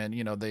perfect. I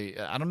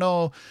don't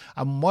know.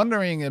 I'm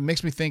wondering. It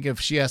makes me think if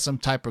she has some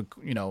type of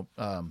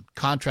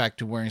contract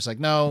to where it's like,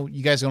 no,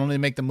 you guys can only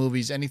make the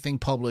movies. Anything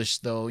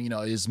published though,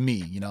 is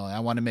me. I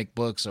want to make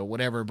books or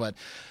whatever. But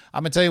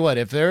I'm gonna tell you what.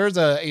 If there's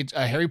a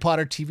Harry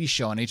Potter TV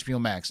show on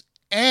HBO Max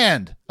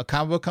and a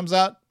comic book comes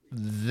out,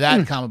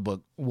 that comic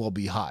book will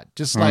be hot.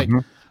 Just like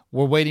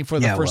we're waiting for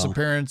the first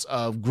appearance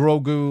of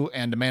Grogu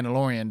and the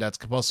Mandalorian that's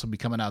supposed to be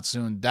coming out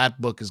soon.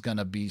 That book is going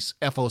to be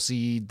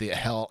FOC the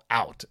hell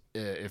out,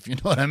 if you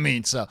know what I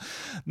mean. So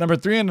number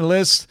 3 on the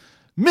list,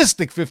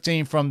 Mystic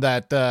 15 from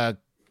that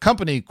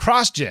company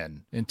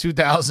CrossGen in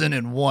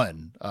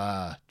 2001.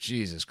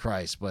 Jesus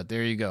Christ. But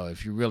there you go.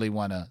 If you really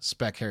want to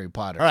spec Harry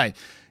Potter. All right.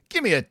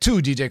 Give me a 2,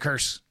 DJ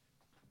Curse.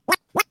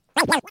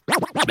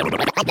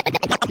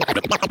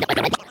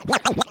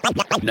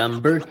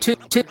 Number 2.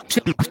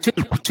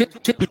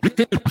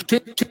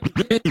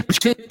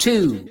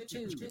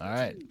 All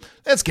right.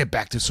 Let's get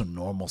back to some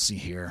normalcy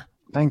here.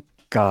 Thank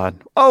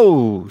God.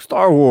 Oh,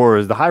 Star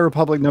Wars, The High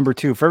Republic number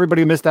 2. For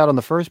everybody who missed out on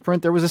the first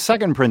print, there was a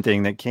second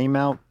printing that came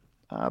out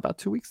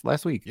about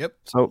last week. Yep.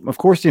 So, of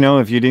course,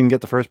 if you didn't get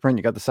the first print,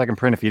 you got the second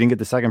print. If you didn't get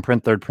the second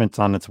print, third print's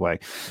on its way.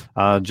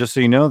 Just so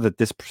you know that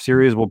this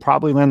series will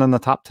probably land on the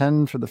top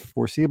 10 for the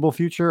foreseeable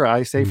future.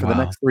 I say for the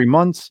next 3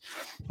 months.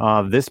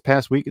 This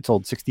past week, it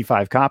sold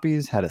 65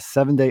 copies, had a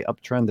 7-day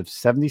uptrend of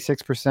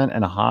 76%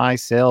 and a high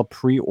sale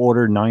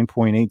pre-order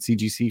 9.8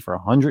 CGC for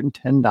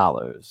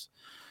 $110.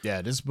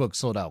 Yeah, this book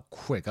sold out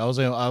quick. I was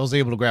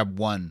able to grab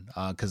one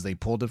because they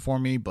pulled it for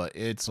me, but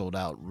it sold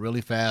out really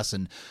fast.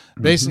 And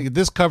basically,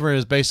 this cover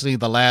is basically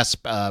the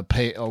last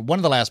page or one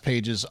of the last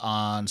pages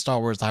on Star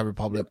Wars: The High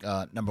Republic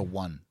number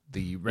 1,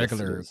 the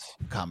regular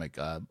comic.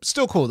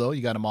 Still cool though.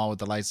 You got them all with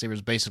the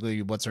lightsabers.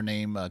 Basically, what's her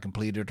name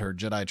completed her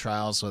Jedi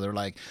trials, so they're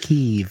like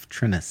Keeve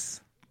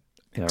Trinus.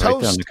 Yeah,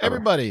 toast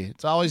everybody.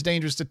 It's always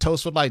dangerous to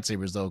toast with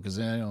lightsabers though, because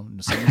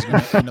someone's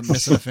gonna end up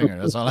missing a finger.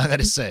 That's all I got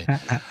to say. All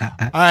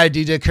right,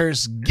 DJ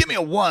Curse, give me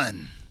a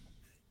 1.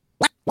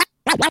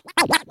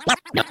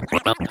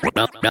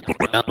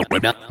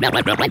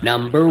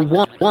 Number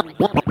 1.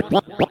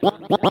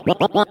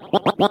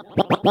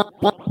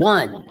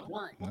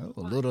 All Oh,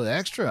 a little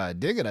extra. I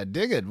dig it. I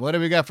dig it. What do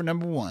we got for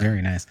number one?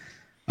 Very nice.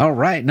 All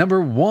right,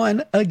 number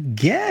one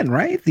again,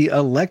 right? The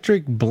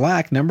Electric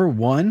Black number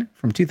one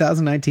from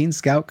 2019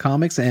 Scout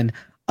Comics, and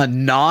a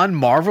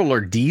non-Marvel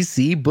or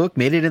DC book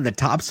made it in the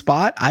top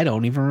spot. I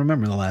don't even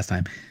remember the last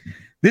time.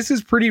 This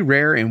is pretty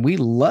rare, and we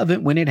love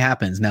it when it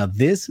happens. Now,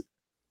 this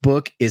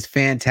book is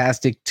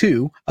fantastic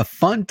too. A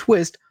fun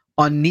twist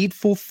on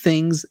Needful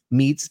Things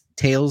meets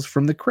Tales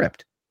from the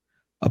Crypt.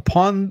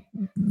 Upon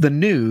the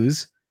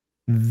news,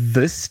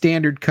 this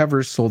standard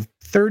cover sold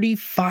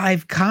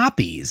 35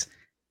 copies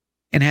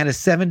and had a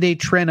 7-day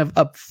trend of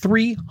up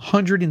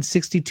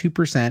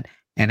 362%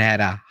 and had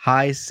a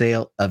high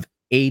sale of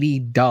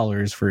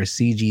 $80 for a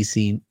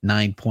CGC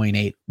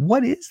 9.8.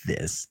 What is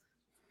this?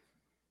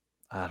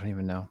 I don't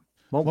even know.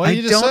 Well,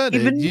 you just said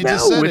it. You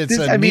just said it's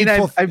a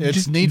needful.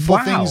 It's Needful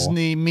Things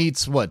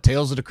meets what?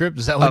 Tales of the Crypt.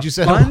 Is that what you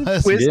said? Fun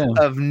twist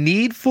of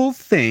Needful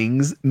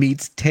Things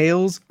meets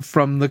Tales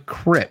from the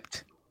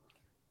Crypt,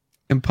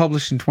 and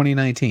published in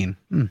 2019.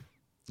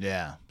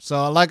 Yeah.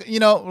 So like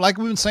we've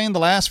been saying the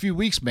last few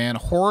weeks, man,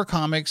 horror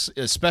comics,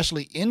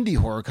 especially indie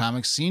horror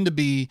comics, seem to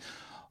be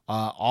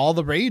all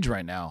the rage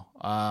right now.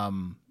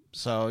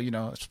 So,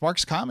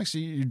 Sparks Comics,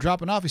 you're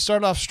dropping off. He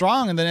started off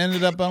strong and then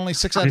ended up only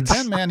 6 out of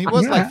 10, man. He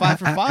was like 5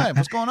 for 5.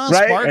 What's going on,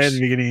 Sparks? Right at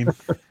the beginning.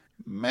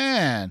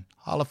 Man,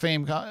 Hall of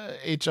Fame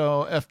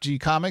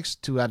HOFG Comics,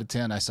 2 out of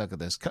 10. I suck at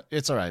this.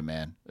 It's all right,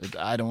 man.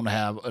 I don't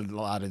have a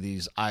lot of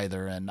these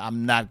either, and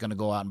I'm not going to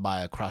go out and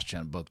buy a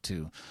cross-gen book,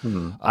 too.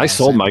 I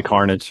sold my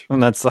Carnage,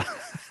 and that's...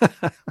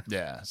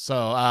 Yeah.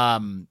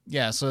 So,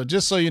 so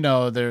just so you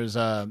know, there's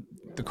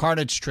the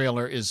Carnage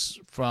trailer is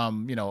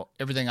from,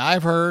 everything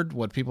I've heard,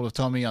 what people have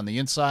told me on the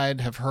inside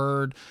have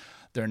heard.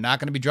 They're not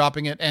going to be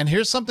dropping it. And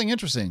here's something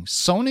interesting.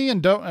 Sony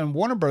and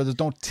Warner Brothers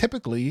don't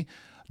typically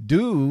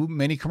do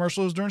many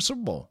commercials during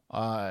Super Bowl,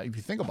 if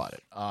you think about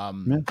it.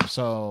 But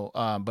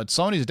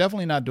Sony's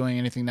definitely not doing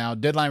anything now.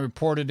 Deadline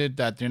reported it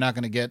that they're not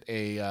going to get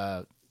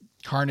a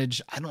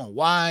Carnage. I don't know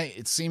why.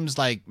 It seems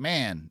like,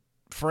 man,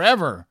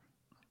 forever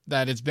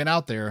that it's been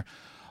out there.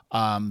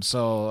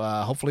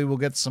 Hopefully we'll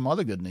get some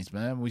other good news,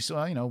 man. We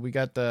saw, we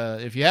got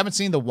if you haven't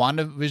seen the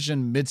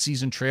WandaVision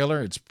mid-season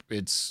trailer,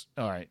 it's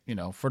all right.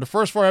 For the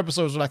first 4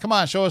 episodes, we're like, come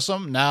on, show us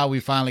something. Now we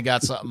finally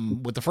got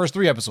something with the first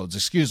 3 episodes,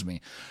 excuse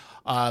me.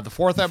 The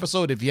 4th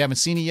episode, if you haven't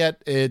seen it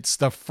yet, it's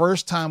the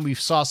first time we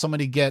saw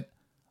somebody get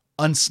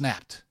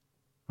unsnapped.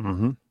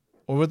 Mm-hmm.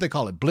 Or what they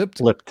call it,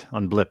 blipped?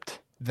 Unblipped.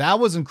 That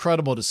was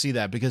incredible to see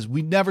that because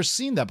we never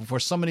seen that before.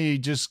 Somebody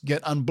just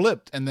get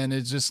unblipped, and then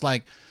it's just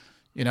like,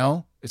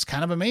 it's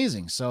kind of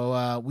amazing.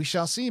 So we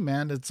shall see,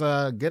 man. It's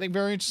getting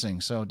very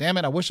interesting. So damn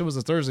it, I wish it was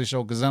a Thursday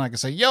show because then I could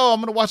say, yo, I'm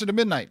gonna watch it at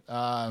midnight.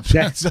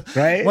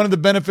 Right. One of the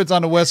benefits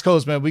on the West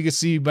Coast, man. We can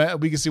see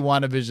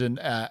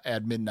WandaVision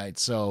at midnight.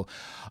 So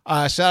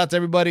shout out to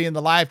everybody in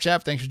the live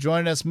chat. Thanks for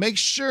joining us. Make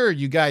sure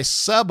you guys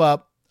sub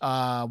up.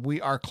 We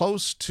are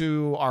close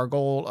to our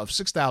goal of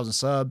 6,000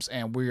 subs,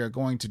 and we are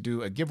going to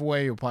do a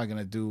giveaway. We're probably going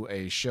to do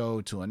a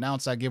show to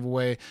announce that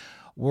giveaway.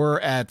 We're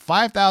at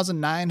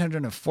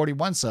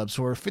 5,941 subs,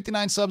 so we're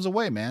 59 subs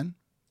away, man.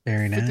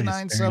 Very nice.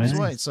 59 subs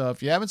away. So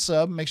if you haven't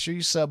subbed, make sure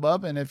you sub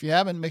up, and if you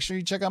haven't, make sure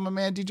you check out my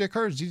man DJ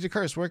Curse. DJ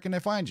Curse, where can they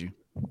find you?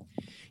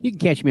 You can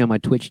catch me on my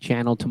Twitch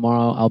channel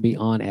tomorrow. I'll be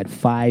on at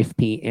 5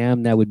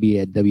 p.m. That would be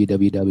at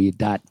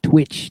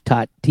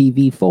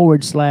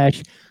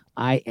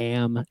www.twitch.tv/I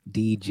am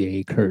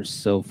DJ Curse.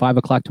 So 5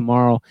 o'clock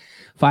tomorrow,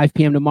 5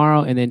 p.m.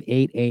 tomorrow, and then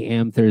 8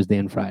 a.m. Thursday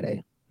and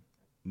Friday.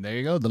 There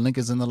you go. The link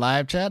is in the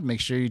live chat. Make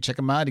sure you check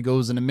him out. He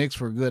goes in the mix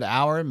for a good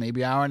hour,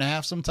 maybe hour and a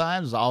half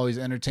sometimes. It's always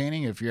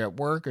entertaining if you're at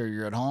work or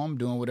you're at home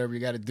doing whatever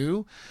you got to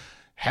do.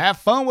 Have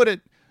fun with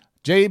it.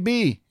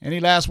 JB, any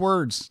last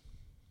words?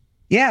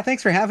 Yeah,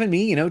 thanks for having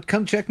me.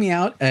 Come check me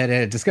out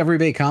at Discovery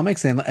Bay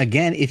Comics. And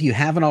again, if you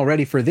haven't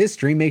already for this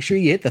stream, make sure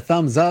you hit the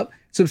thumbs up,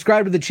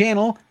 subscribe to the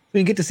channel so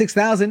you can get to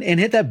 6,000, and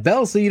hit that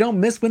bell so you don't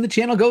miss when the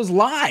channel goes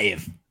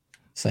live.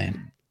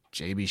 Saying.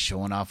 JB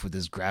showing off with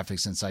his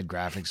graphics inside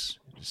graphics.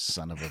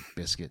 Son of a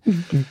biscuit.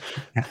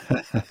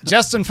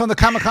 Justin from the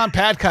Comic-Con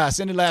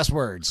podcast. Any last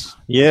words?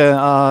 Yeah,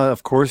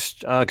 of course.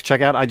 Check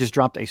out. I just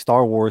dropped a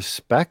Star Wars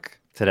spec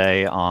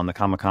today on the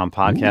Comic-Con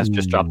podcast.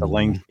 Just dropped the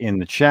link in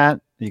the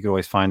chat. You can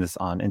always find us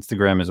on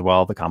Instagram as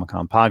well, the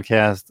Comic-Con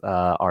podcast.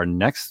 Our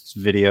next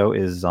video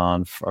is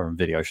next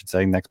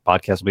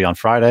podcast will be on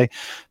Friday.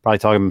 Probably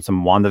talking about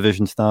some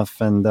WandaVision stuff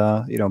and,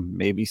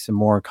 maybe some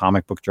more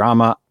comic book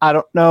drama. I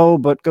don't know,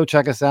 but go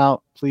check us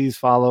out. Please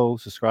follow,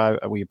 subscribe.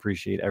 We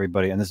appreciate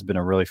everybody. And this has been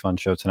a really fun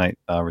show tonight.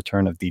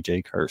 Return of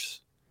DJ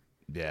Curse.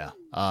 Yeah.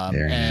 I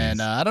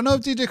don't know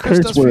if DJ Curse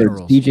does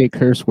funerals. DJ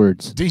Curse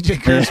Words.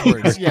 DJ Curse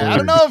Words. Yeah. I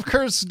don't know if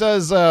Curse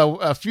does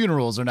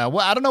funerals or not.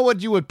 Well, I don't know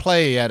what you would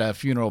play at a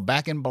funeral.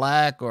 Back in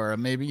Black, or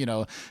maybe,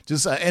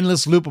 just an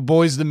endless loop of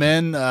Boys to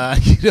Men.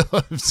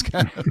 It's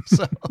kind of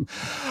so.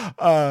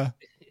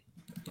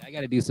 I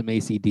got to do some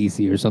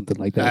AC/DC or something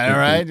like that. All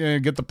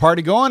right. Get the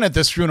party going at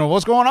this funeral.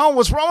 What's going on?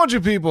 What's wrong with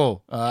you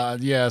people?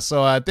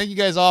 So thank you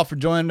guys all for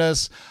joining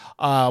us.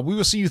 We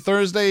will see you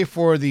Thursday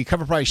for the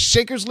Cover Price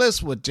Shakers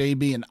list with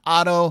JB and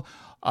Otto.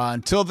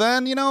 Until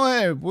then,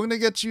 hey, we're gonna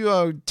get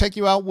you, take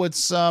you out with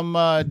some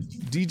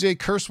DJ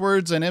Curse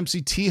Words and MC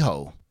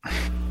T-Ho.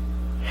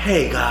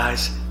 Hey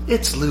guys,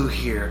 it's Lou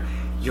here,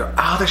 your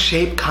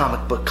out-of-shape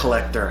comic book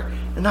collector,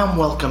 and I'm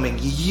welcoming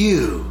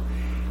you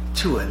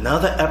to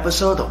another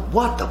episode of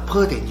What to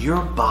Put in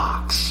Your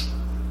Box.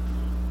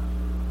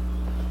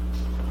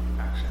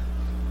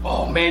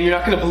 Oh man, you're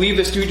not gonna believe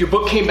this, dude. Your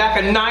book came back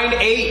a 9.8.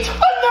 A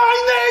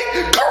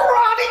 9.8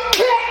 karate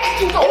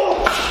kick! Oh.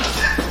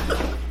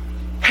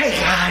 Hey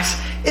guys,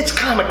 it's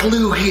Comic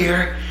Lou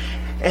here,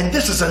 and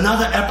this is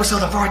another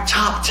episode of our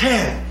Top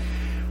 10,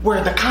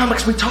 where the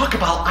comics we talk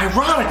about,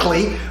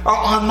 ironically, are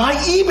on my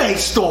eBay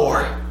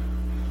store.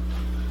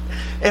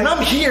 And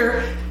I'm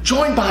here,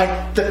 joined by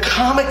the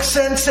comic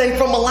sensei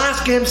from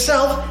Alaska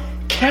himself,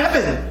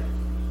 Kevin.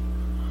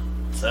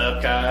 What's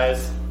up,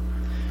 guys?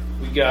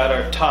 We got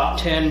our top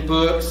 10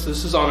 books.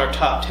 This is on our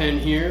top 10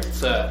 here.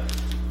 It's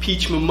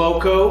Peach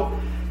Momoko.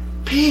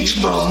 Peach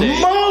State.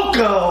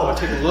 Momoko! Wanna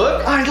take a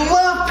look? I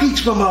love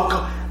Peach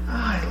Momoko.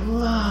 I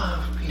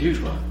love Peach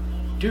Momoko.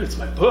 Dude, it's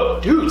my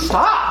book. Dude,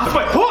 stop! It's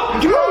my book!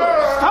 Dude,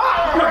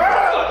 stop!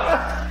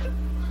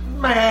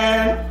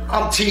 Man,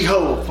 I'm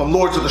T-Ho from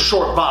Lords of the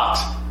Short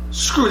Box.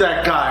 Screw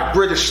that guy,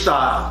 British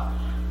style.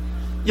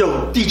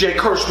 Yo, DJ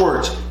Curse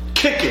Words,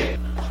 kick it.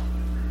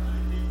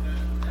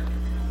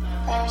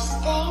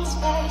 First things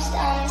first,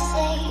 I'ma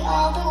say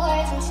all the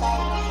words inside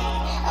your head.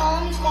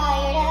 I'm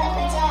fired up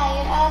and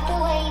tired of the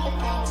way the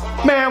things have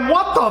been. Man,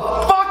 what the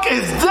fuck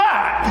is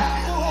that?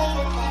 The way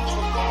the things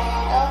have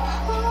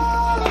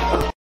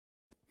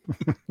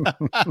been.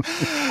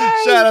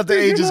 Oh, Shout out to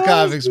Aegis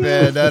Comics,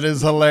 man. That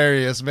is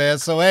hilarious, man.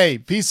 So, hey,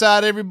 peace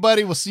out,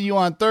 everybody. We'll see you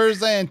on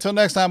Thursday. Until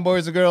next time,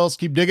 boys and girls,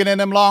 keep digging in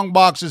them long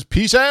boxes.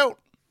 Peace out.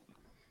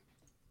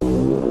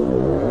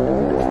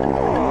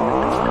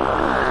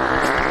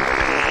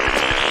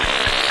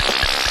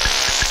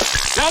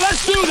 Now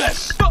let's do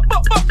this.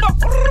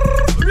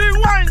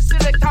 Rewind,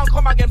 select and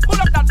come again. Pull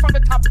up that from the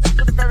top to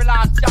the very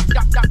last. Jump.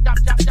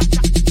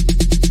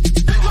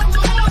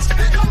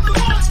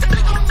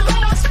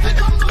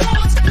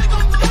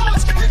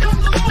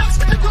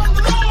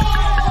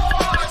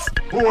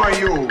 Who are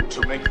you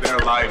to make their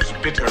lives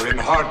bitter in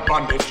hard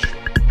bondage?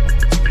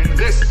 In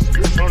this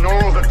you shall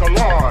know that the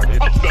Lord is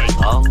update.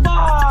 1, 2,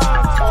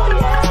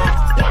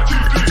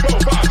 3, 4,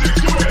 5,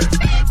 6, do it.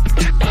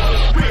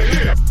 We're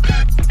here.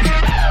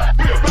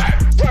 We're back.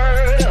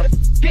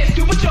 Can't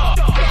do my job.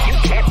 You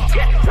can't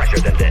get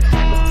fresher than this.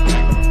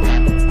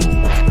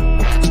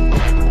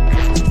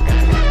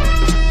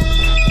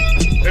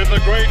 In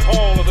the great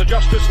hall of the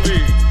Justice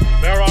League,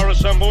 there are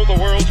assembled the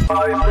world's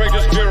 5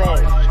 greatest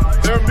heroes.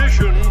 Their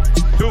mission,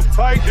 to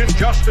fight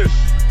injustice,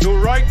 to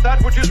right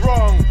that which is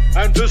wrong,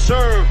 and to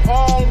serve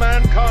all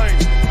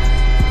mankind.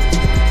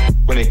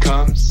 When it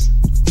comes,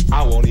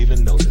 I won't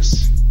even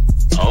notice.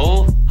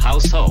 Oh, how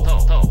so?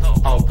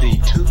 I'll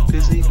be too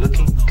busy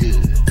looking